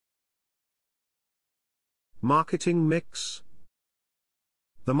Marketing mix.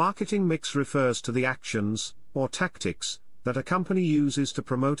 The marketing mix refers to the actions, or tactics, that a company uses to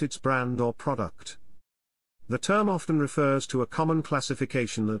promote its brand or product. The term often refers to a common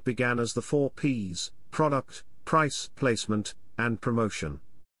classification that began as the 4 Ps: product, price, placement, and promotion.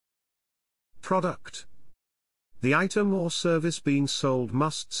 Product. The item or service being sold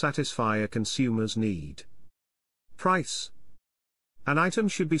must satisfy a consumer's need. Price. An item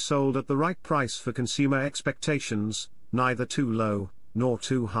should be sold at the right price for consumer expectations, neither too low, nor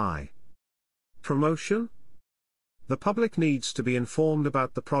too high. Promotion. The public needs to be informed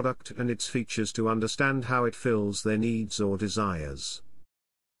about the product and its features to understand how it fills their needs or desires.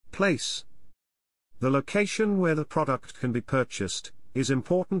 Place. The location where the product can be purchased is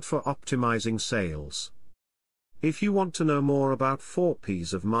important for optimizing sales. If you want to know more about 4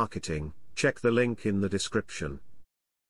 Ps of marketing, check the link in the description.